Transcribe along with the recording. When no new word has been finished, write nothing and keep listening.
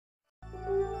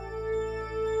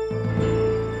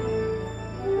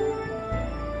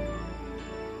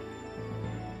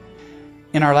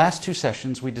In our last two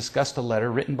sessions, we discussed a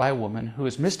letter written by a woman who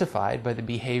was mystified by the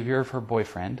behavior of her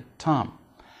boyfriend, Tom.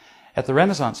 At the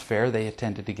Renaissance fair they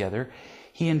attended together,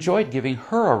 he enjoyed giving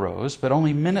her a rose, but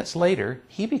only minutes later,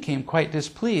 he became quite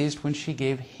displeased when she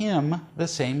gave him the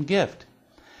same gift.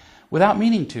 Without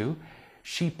meaning to,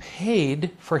 she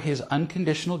paid for his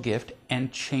unconditional gift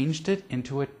and changed it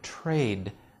into a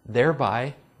trade,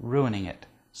 thereby ruining it.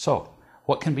 So,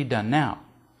 what can be done now?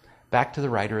 Back to the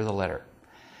writer of the letter.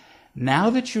 Now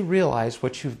that you realize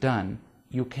what you've done,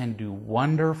 you can do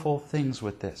wonderful things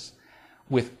with this.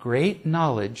 With great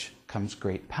knowledge comes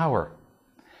great power.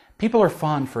 People are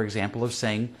fond, for example, of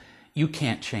saying, you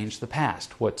can't change the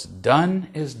past. What's done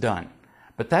is done.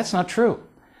 But that's not true.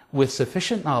 With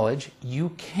sufficient knowledge,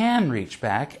 you can reach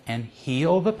back and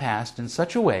heal the past in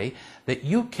such a way that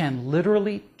you can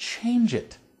literally change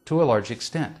it to a large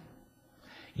extent.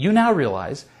 You now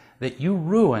realize that you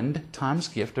ruined Tom's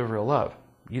gift of real love.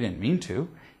 You didn't mean to.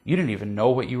 You didn't even know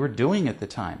what you were doing at the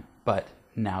time. But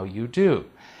now you do.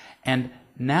 And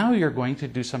now you're going to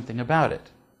do something about it.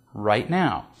 Right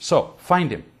now. So, find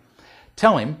him.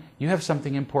 Tell him you have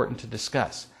something important to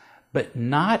discuss. But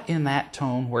not in that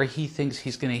tone where he thinks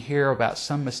he's going to hear about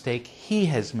some mistake he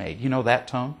has made. You know that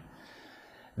tone?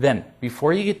 Then,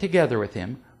 before you get together with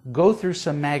him, go through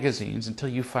some magazines until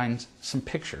you find some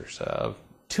pictures of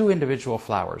two individual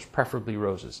flowers, preferably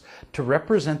roses, to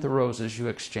represent the roses you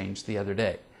exchanged the other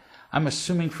day. I'm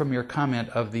assuming from your comment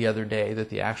of the other day that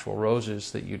the actual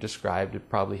roses that you described had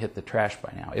probably hit the trash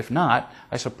by now. If not,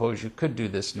 I suppose you could do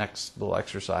this next little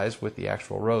exercise with the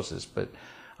actual roses, but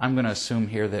I'm going to assume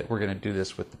here that we're going to do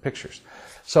this with the pictures.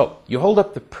 So you hold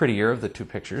up the prettier of the two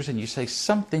pictures and you say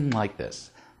something like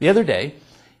this. The other day,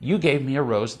 you gave me a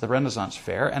rose at the Renaissance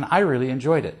fair and I really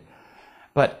enjoyed it.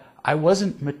 But I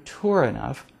wasn't mature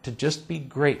enough to just be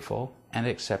grateful and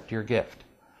accept your gift.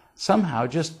 Somehow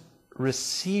just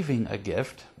receiving a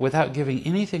gift without giving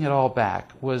anything at all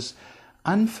back was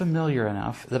unfamiliar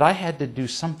enough that I had to do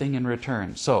something in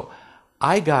return. So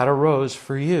I got a rose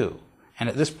for you. And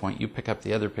at this point, you pick up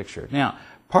the other picture. Now,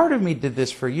 part of me did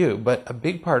this for you, but a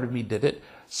big part of me did it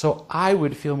so I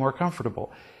would feel more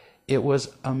comfortable. It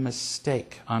was a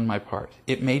mistake on my part.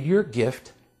 It made your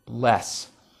gift less.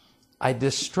 I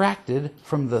distracted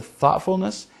from the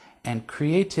thoughtfulness and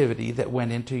creativity that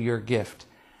went into your gift,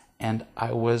 and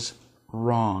I was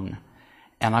wrong.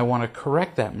 And I want to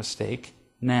correct that mistake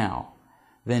now.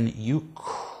 Then you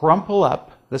crumple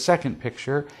up the second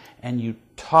picture and you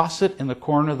toss it in the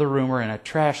corner of the room or in a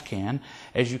trash can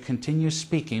as you continue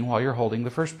speaking while you're holding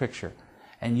the first picture.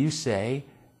 And you say,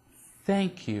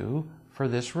 thank you for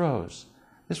this rose.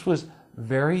 This was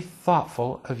very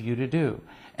thoughtful of you to do.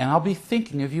 And I'll be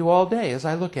thinking of you all day as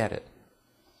I look at it.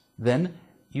 Then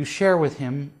you share with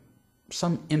him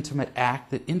some intimate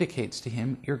act that indicates to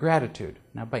him your gratitude.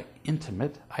 Now by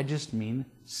intimate, I just mean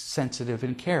sensitive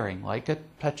and caring, like a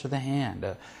touch of the hand,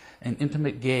 an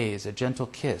intimate gaze, a gentle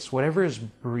kiss, whatever is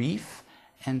brief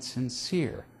and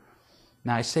sincere.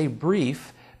 Now I say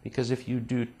brief because if you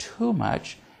do too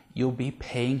much, you'll be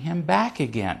paying him back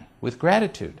again with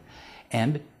gratitude.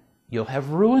 And you'll have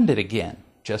ruined it again,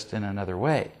 just in another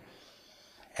way.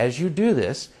 As you do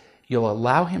this, you'll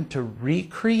allow him to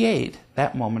recreate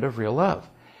that moment of real love.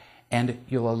 And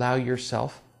you'll allow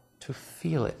yourself to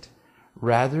feel it,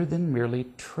 rather than merely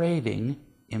trading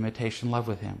imitation love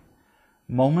with him.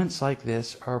 Moments like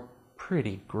this are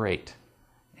pretty great.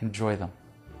 Enjoy them.